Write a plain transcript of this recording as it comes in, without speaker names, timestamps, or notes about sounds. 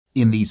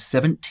In the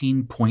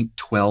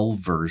 17.12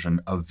 version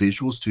of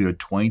Visual Studio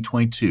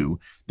 2022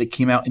 that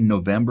came out in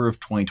November of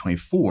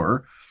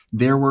 2024,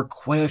 there were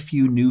quite a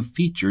few new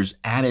features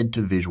added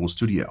to Visual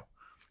Studio.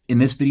 In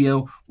this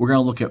video, we're going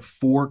to look at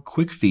 4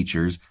 quick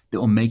features that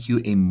will make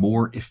you a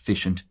more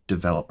efficient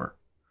developer.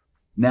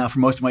 Now, for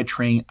most of my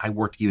training, I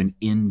work to give an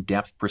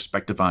in-depth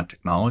perspective on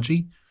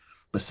technology,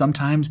 but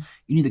sometimes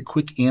you need a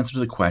quick answer to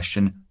the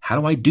question, how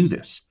do I do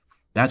this?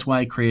 That's why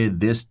I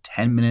created this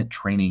 10-minute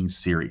training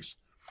series.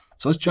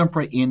 So let's jump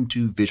right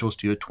into Visual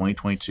Studio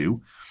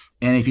 2022.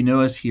 And if you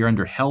notice here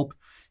under Help,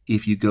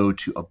 if you go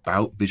to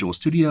About Visual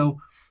Studio,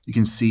 you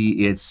can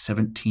see it's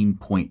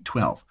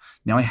 17.12.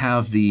 Now I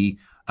have the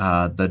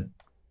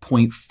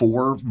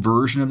 0.4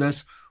 version of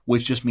this,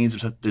 which just means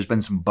there's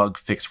been some bug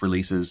fix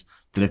releases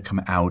that have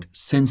come out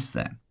since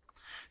then.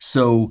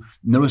 So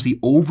notice the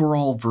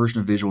overall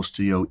version of Visual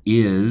Studio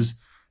is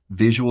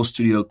Visual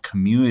Studio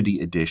Community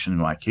Edition, in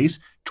my case,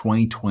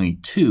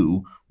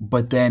 2022,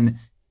 but then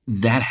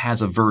that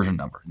has a version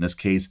number. In this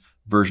case,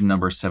 version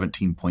number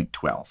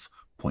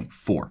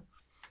 17.12.4.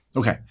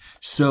 Okay,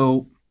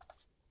 so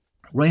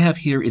what I have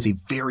here is a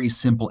very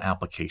simple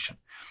application.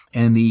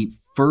 And the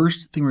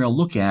first thing we're going to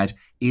look at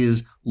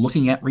is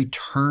looking at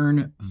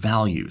return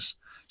values.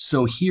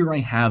 So here I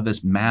have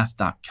this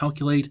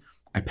math.calculate.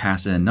 I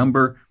pass in a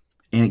number,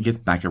 and it gets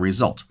back a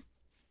result.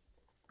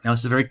 Now,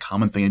 this is a very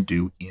common thing to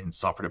do in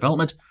software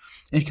development.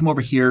 And if you come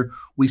over here,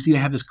 we see I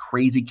have this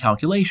crazy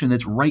calculation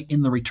that's right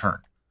in the return.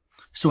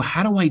 So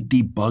how do I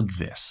debug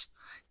this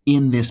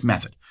in this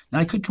method? Now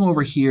I could come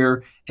over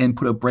here and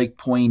put a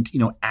breakpoint,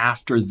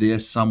 after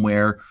this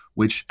somewhere,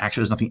 which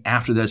actually there's nothing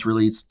after this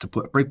really to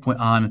put a breakpoint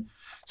on.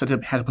 So I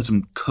have to put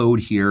some code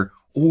here.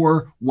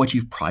 Or what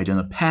you've probably done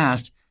in the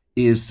past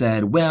is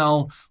said,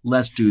 well,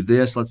 let's do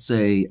this. Let's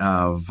say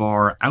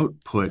var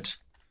output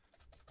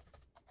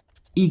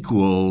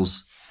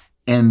equals,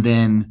 and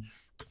then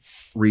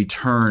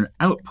return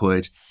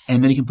output.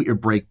 And then you can put your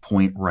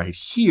breakpoint right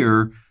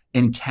here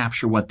and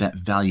capture what that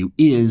value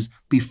is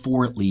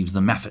before it leaves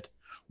the method.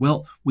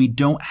 Well, we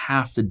don't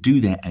have to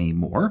do that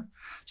anymore.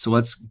 So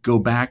let's go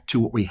back to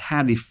what we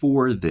had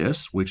before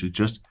this, which is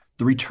just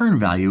the return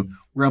value.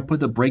 We're going to put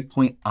the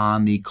breakpoint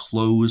on the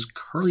close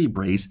curly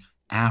brace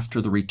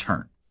after the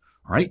return.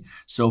 All right.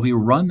 So if we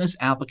run this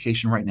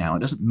application right now, it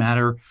doesn't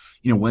matter,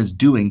 what it's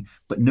doing,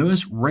 but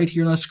notice right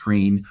here on the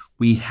screen,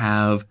 we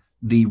have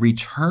the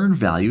return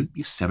value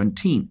is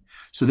 17.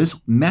 So this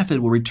method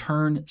will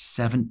return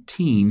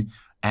 17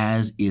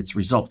 as its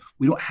result.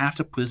 We don't have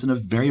to put this in a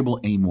variable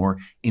anymore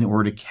in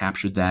order to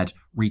capture that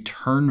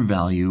return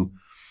value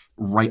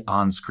right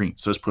on screen.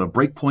 So just put a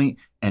breakpoint,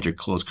 enter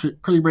close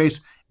curly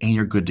brace, and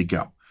you're good to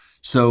go.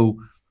 So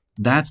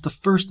that's the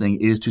first thing,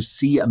 is to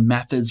see a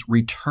method's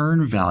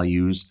return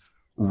values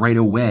right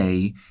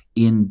away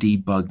in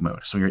debug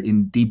mode. So you're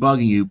in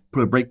debugging, you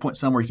put a breakpoint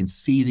somewhere, you can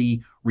see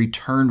the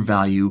return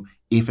value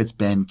if it's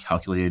been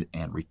calculated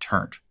and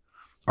returned.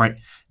 All right,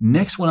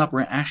 next one up, we're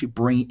going to actually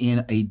bring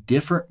in a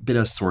different bit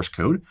of source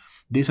code.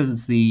 This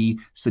is the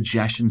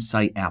suggestion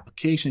site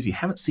application. If you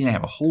haven't seen, I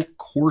have a whole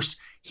course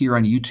here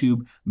on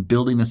YouTube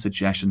building the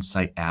suggestion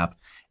site app.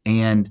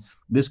 And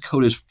this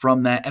code is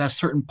from that at a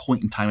certain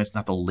point in time. It's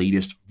not the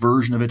latest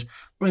version of it,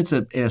 but it's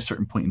at a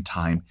certain point in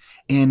time.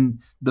 And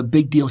the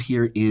big deal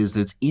here is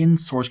that it's in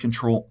source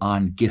control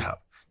on GitHub.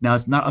 Now,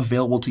 it's not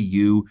available to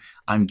you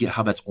on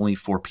GitHub. That's only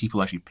for people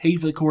who actually paid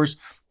for the course,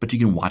 but you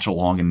can watch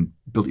along and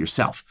build it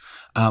yourself.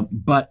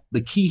 But the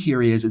key here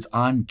is it's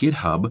on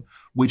GitHub,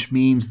 which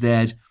means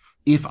that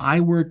if I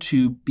were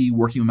to be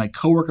working with my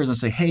coworkers and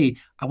say, hey,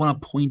 I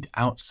want to point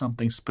out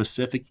something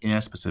specific in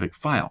a specific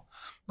file.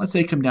 Let's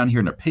say I come down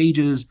here into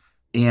Pages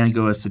and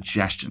go to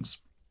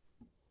Suggestions.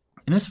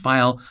 And this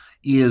file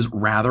is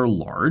rather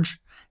large.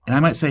 And I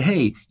might say,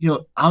 hey,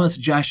 on the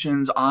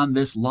suggestions on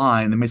this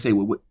line, they may say,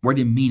 well, what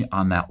do you mean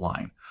on that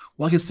line?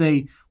 Well, I could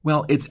say,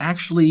 well, it's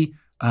actually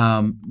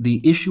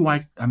the issue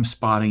I'm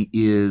spotting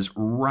is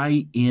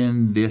right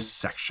in this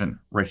section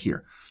right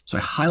here. So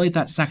I highlight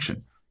that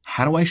section.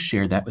 How do I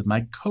share that with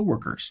my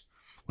coworkers?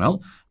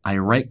 Well, I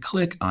right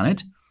click on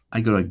it. I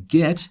go to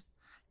Git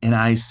and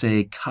I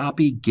say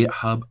copy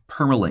GitHub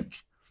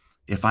permalink.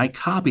 If I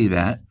copy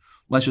that,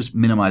 let's just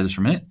minimize this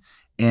for a minute.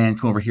 And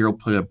come over here, we'll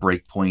put a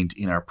breakpoint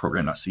in our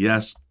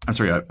program.cs. I'm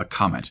sorry, a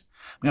comment.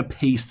 I'm going to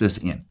paste this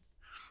in.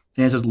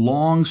 And it says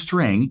long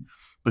string,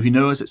 but if you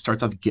notice, it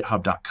starts off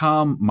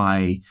github.com,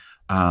 my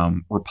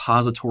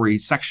repository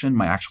section,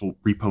 my actual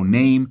repo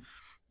name,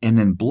 and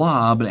then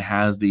blob, and it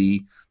has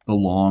the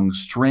long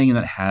string, and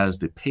that has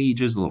the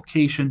pages, the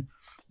location.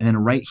 And then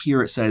right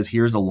here, it says,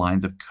 here's the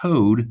lines of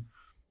code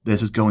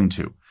this is going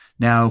to.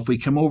 Now, if we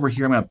come over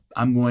here,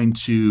 I'm going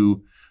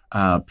to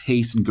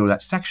paste and go to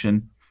that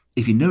section.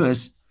 If you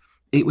notice,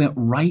 it went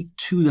right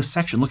to the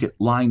section. Look at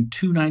line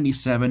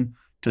 297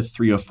 to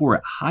 304.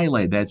 It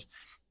highlighted that.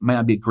 Might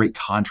not be a great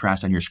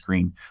contrast on your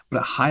screen,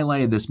 but it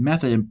highlighted this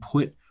method and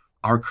put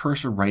our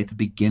cursor right at the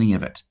beginning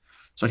of it.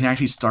 So I can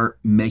actually start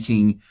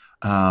making,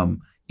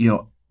 making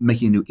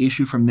a new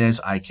issue from this.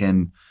 I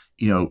can,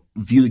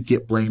 view the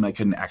git blame, I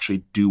can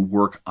actually do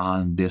work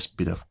on this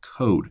bit of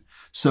code.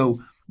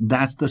 So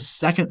that's the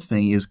second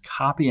thing, is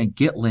copy a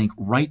git link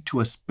right to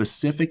a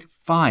specific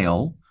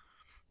file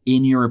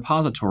in your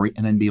repository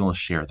and then be able to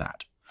share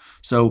that.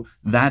 So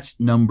that's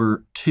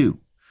number 2.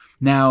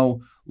 Now,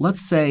 let's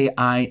say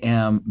I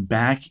am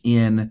back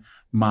in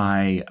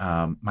my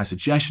my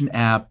suggestion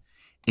app,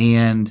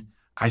 and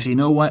I say, you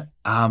know what?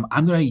 I'm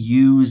going to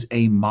use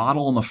a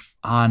model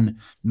on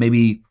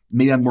maybe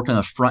I'm working on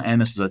the front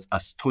end. This is a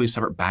totally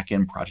separate back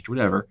end project, or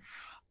whatever.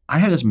 I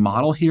have this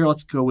model here.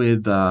 Let's go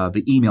with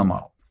the email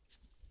model,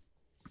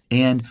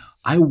 and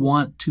I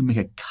want to make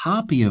a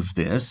copy of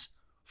this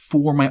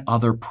for my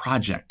other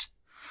project.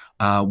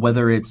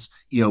 Whether it's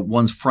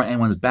one's front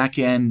end, one's back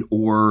end,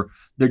 or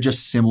they're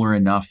just similar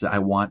enough that I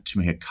want to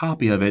make a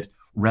copy of it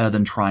rather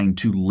than trying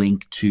to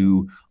link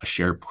to a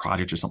shared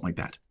project or something like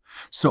that.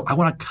 So I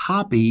want to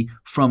copy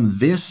from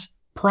this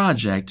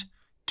project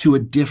to a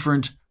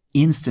different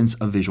instance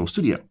of Visual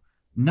Studio.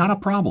 Not a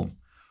problem.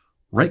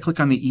 Right-click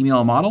on the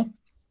email model,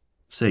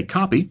 say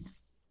copy.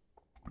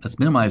 Let's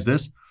minimize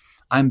this.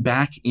 I'm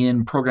back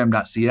in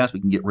program.cs. We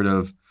can get rid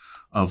of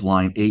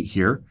line 8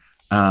 here.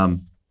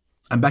 I'm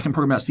back in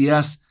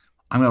program.cs.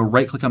 I'm going to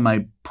right-click on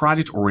my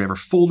project or whatever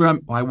folder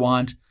I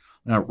want.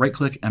 I'm going to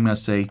right-click and I'm going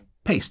to say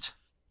paste.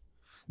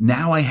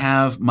 Now I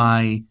have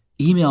my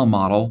email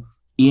model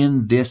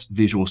in this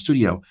Visual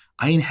Studio.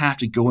 I didn't have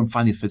to go and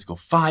find the physical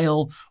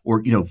file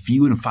or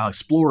view it in File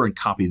Explorer and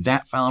copy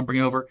that file and bring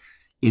it over.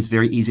 It's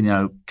very easy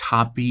now to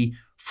copy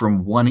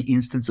from one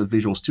instance of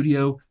Visual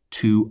Studio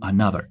to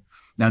another.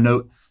 Now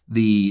note,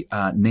 the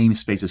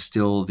namespace is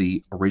still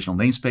the original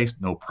namespace,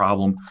 no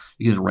problem.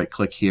 You can just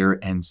right-click here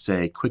and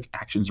say Quick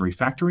Actions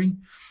Refactoring,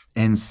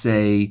 and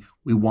say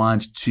we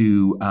want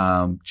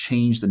to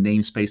change the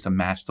namespace to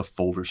match the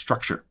folder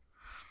structure.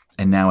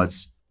 And now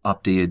it's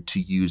updated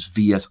to use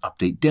VS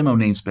Update Demo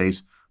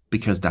namespace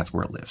because that's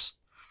where it lives.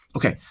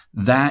 Okay,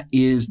 that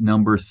is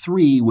number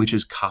 3, which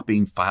is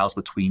copying files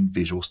between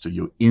Visual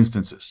Studio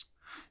instances.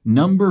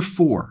 Number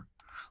 4,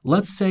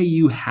 let's say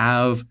you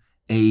have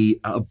a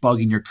bug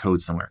in your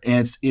code somewhere,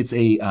 and it's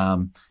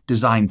a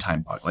design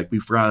time bug, like we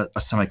forgot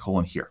a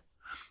semicolon here.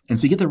 And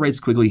so you get the red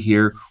squiggly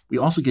here. We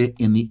also get it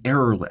in the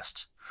error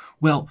list.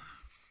 Well,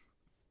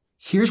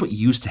 here's what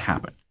used to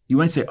happen. You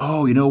might say,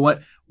 oh, you know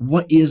what?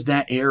 What is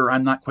that error?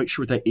 I'm not quite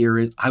sure what that error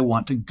is. I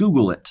want to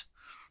Google it.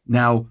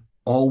 Now,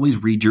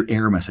 always read your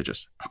error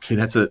messages. Okay,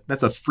 that's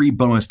a free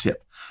bonus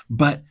tip.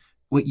 But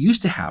what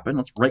used to happen,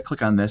 let's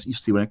right-click on this. You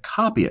see when I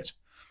copy it.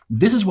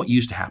 This is what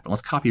used to happen.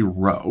 Let's copy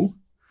row.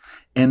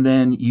 And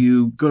then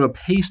you go to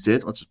paste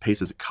it. Let's just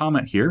paste as a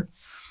comment here.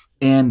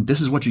 And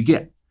this is what you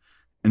get.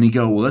 And you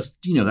go, well,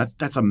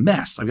 that's a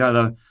mess. I've got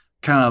to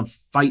kind of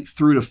fight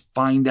through to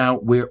find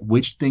out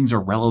which things are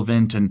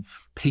relevant, and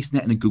pasting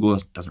that into Google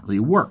doesn't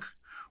really work.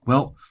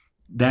 Well,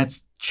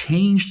 that's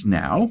changed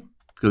now.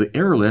 Go to the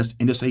error list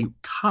and just say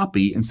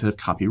copy instead of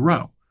copy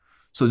row.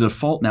 So the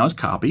default now is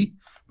copy.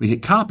 We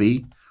hit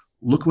copy.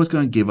 Look what's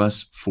going to give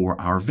us for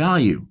our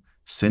value.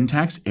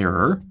 Syntax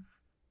error.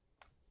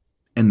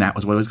 And that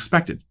was what was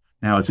expected.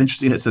 Now it's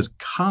interesting that it says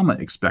comma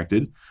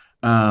expected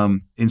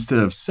instead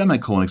of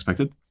semicolon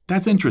expected.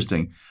 That's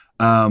interesting.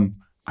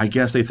 I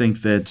guess they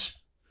think that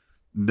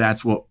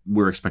that's what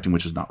we're expecting,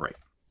 which is not right.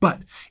 But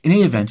in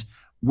any event,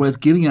 what it's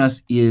giving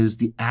us is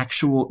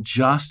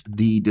just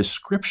the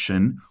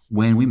description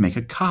when we make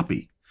a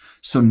copy.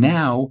 So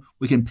now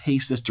we can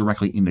paste this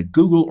directly into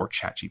Google or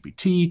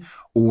ChatGPT,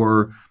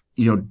 or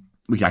we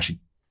can actually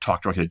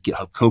talk directly to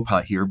GitHub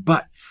Copilot here,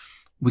 but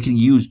we can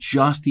use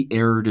just the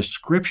error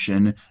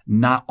description,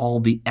 not all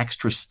the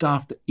extra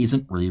stuff that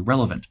isn't really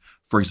relevant.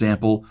 For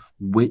example,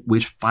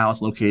 which file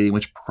it's located in,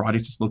 which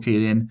project it's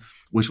located in,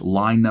 which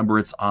line number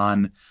it's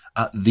on.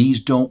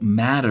 These don't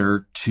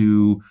matter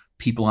to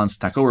people on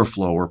Stack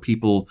Overflow or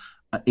people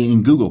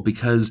in Google,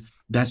 because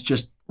that's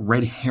just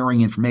red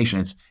herring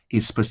information.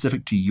 It's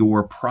specific to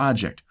your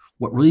project.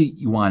 What really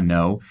you want to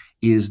know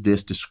is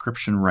this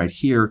description right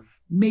here,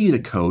 maybe the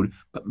code,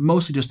 but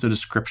mostly just the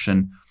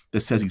description that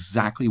says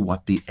exactly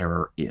what the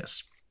error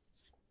is.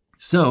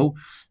 So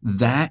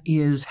that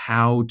is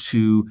how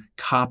to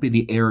copy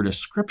the error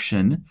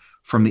description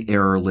from the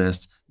error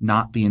list,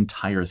 not the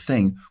entire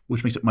thing,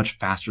 which makes it much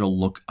faster to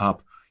look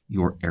up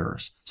your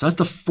errors. So that's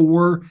the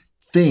 4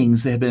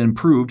 things that have been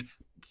improved,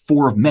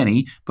 4 of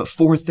many, but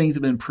 4 things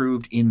have been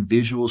improved in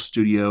Visual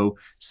Studio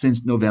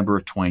since November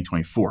of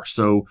 2024.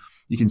 So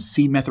you can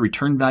see method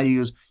return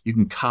values. You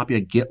can copy a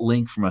Git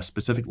link from a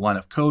specific line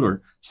of code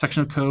or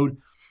section of code.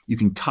 You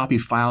can copy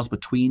files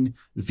between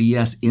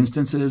VS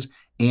instances,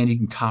 and you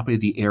can copy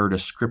the error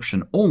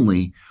description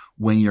only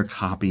when you're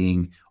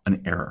copying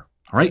an error.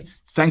 All right,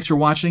 thanks for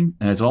watching.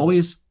 And as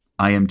always,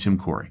 I am Tim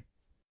Corey.